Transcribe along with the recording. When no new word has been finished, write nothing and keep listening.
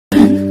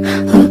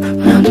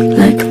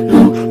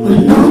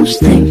girls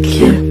think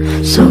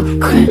you're so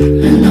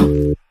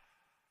criminal.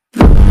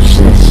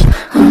 Roses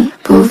on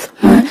both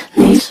my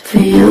knees for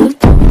you.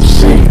 Don't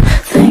say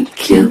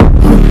thank you,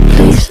 oh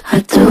please. I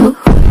do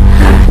what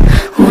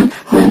I want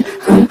when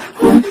I'm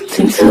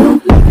wanting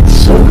to.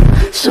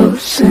 So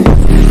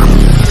cynical.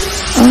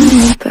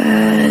 I'm a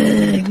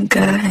bad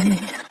guy.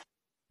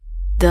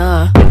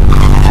 Duh.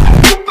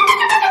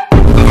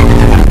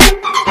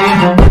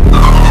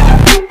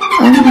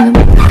 I'm a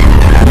bad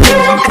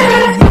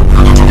guy.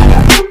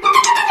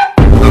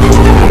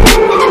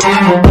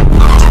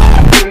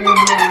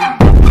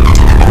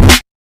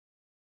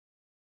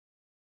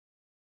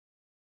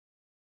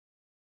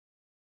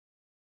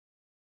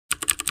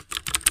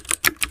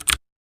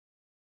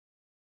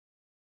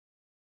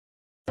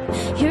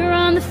 You're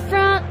on the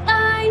front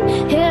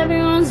line,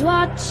 everyone's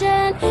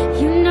watching.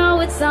 You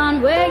know it's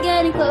on, we're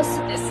getting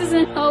closer, this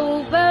isn't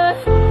over.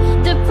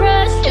 The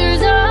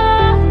pressure's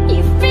on,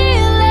 you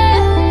feel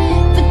it,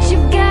 but you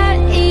got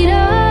it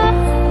all,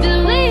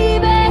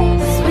 believe it.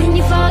 'Cause when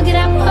you fall, get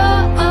up,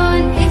 oh,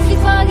 and if you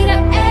fall, get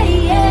up,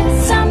 yeah.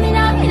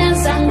 Samina, mina,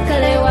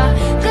 sankalewa,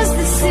 'cause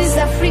this is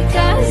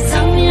Africa.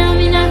 Samina,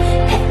 mina,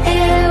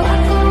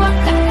 waka,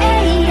 waka,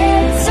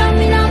 yeah.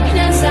 Samina,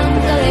 mina,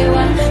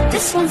 sankalewa,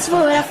 this one's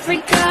for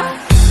Africa.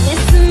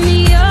 Listen me,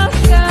 oh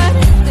God,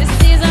 this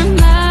is our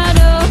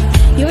motto.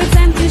 Your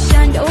time to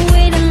shine, don't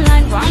wait in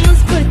line, vamos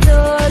por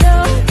todo.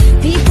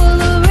 People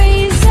are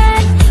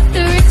raising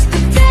their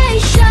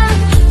expectations.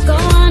 Go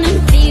on and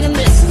feed them,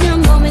 this is your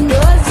moment, no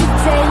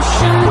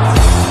hesitation.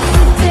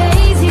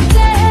 Today's your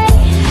day,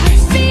 I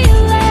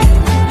feel it.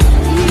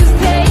 You've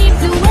paved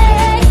the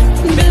way,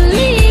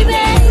 believe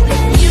it.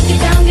 You get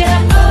down, get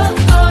up,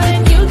 oh,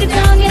 and you get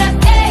down, get up,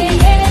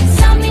 yeah.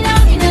 Samina,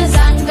 mina,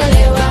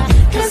 zangalewa,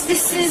 'cause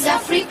this is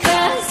Africa.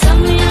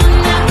 Samina,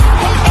 mina,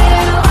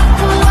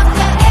 waka,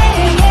 waka,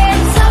 yeah.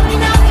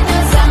 Samina, mina,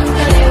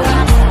 zangalewa,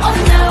 oh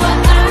now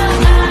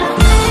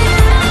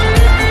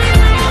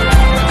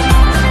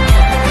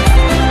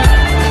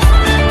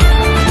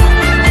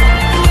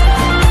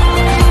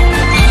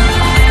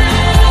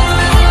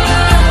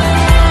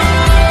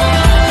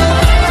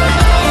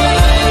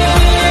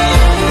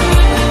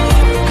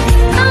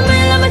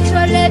I'm a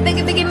trolley,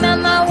 biggie, biggie,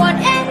 mama, want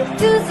A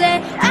to Z.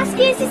 Ask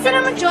easy, said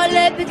I'm a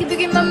trolley, biggie,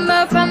 biggie, mama,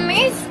 from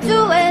east to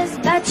west.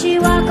 Bachi,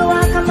 waka,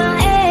 waka, my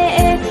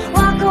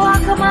waka,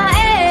 waka, my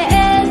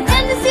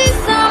and this is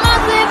some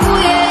of the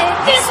yeah.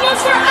 This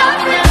one's for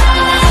Africa.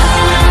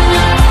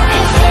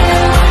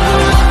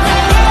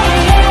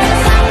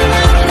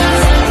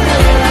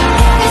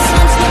 This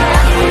one's for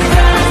Africa.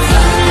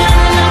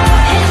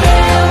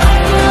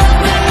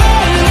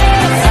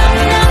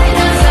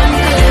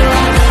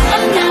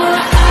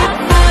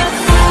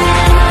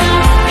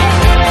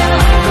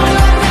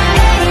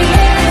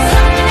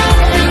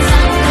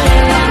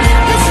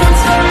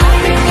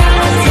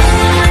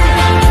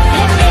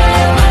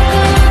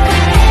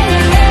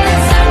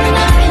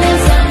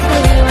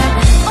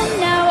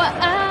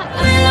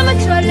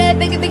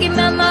 Biggie, biggie,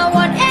 mama,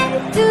 want A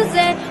to Z.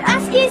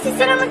 Ask easy,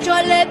 said I'm a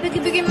trolley,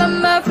 biggie, biggie,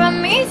 mama,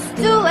 from east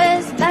to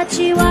west.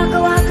 Bachi, waka,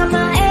 waka, my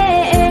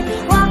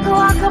waka,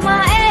 waka,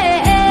 my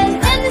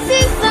and this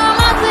is some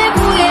of the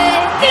yeah.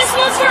 This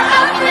one's for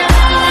Africa.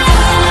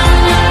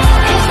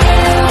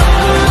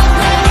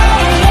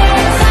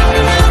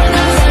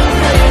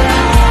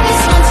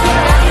 This one's for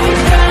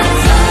Africa.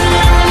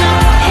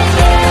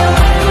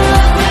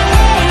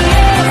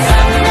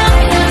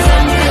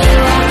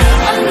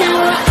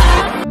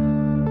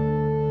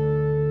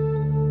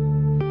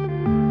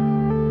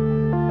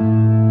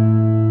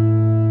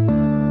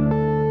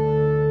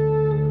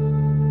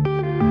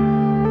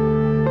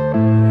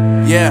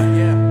 Yeah.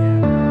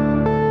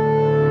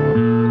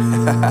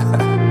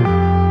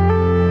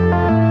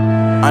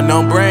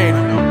 Unknown Brain,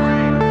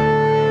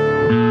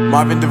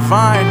 Marvin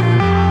Divine.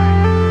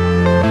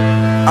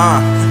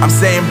 I'm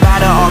saying bye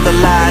to all the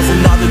lies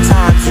and all the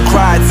times you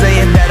cried,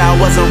 saying that I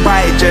wasn't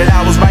right, yet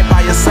I was right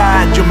by your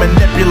side. You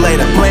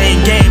manipulator,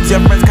 playing games, your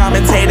friends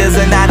commentators,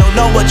 and I don't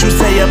know what you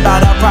say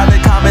about our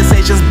private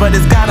conversations, but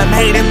it's got them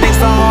hating. Thanks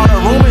to all the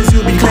rumors you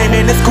be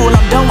claiming. It's cool,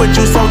 I'm done with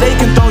you, so they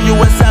can throw you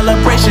a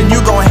celebration.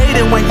 You gon' hate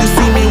it when you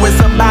see me with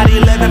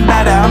somebody living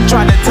better. I'm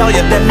trying to tell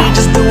you that me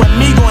just doing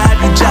me gon' have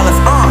you jealous.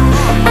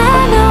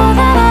 I know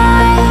that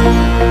I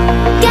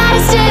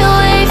gotta stay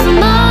away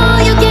from all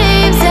your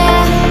games,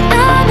 yeah.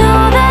 I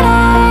know that I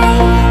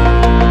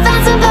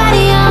found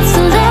somebody else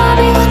to love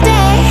me one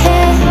day,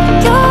 yeah.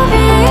 You'll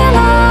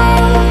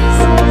realize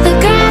the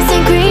grass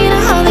ain't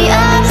greener on the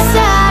other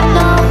side,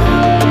 no.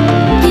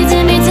 You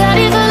did me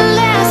dirty for the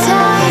last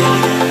time,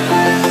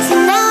 so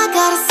now I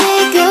gotta say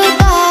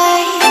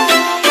goodbye.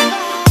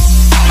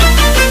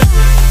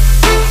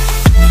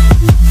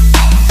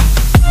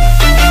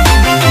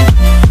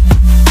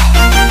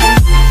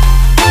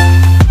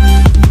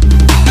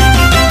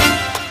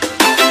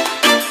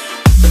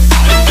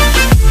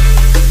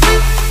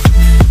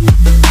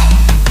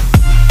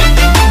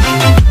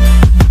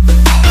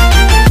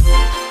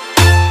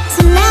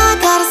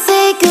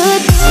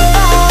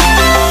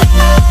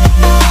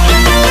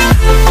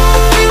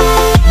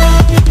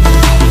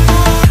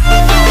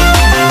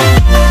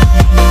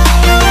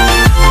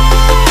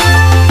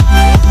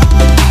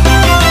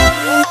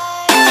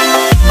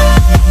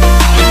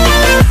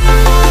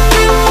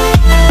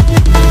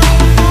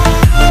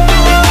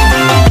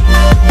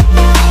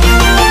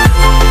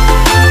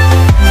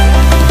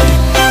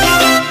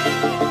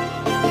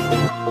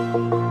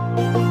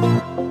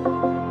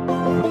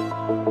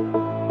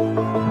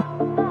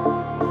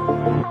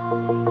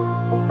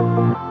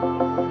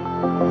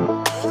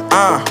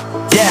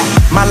 Yeah,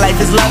 my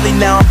life is lovely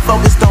now, I'm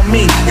focused on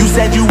me. You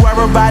said you were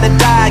about to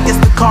die, I guess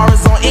the car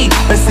is on E.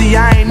 But see,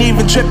 I ain't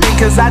even tripping,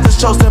 cause I just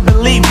chose to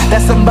believe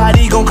that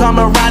somebody gon' come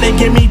around and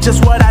give me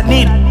just what I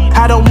need.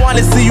 I don't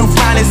wanna see you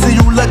frowning, see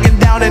you looking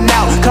down and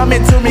out,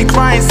 coming to me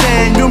crying,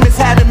 saying you miss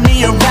having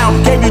me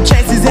around. Gave you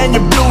chances and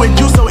you blew it,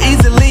 you so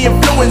easily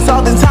influenced.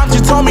 All the times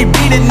you told me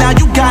beat it, now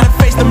you gotta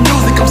face the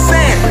music. I'm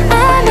saying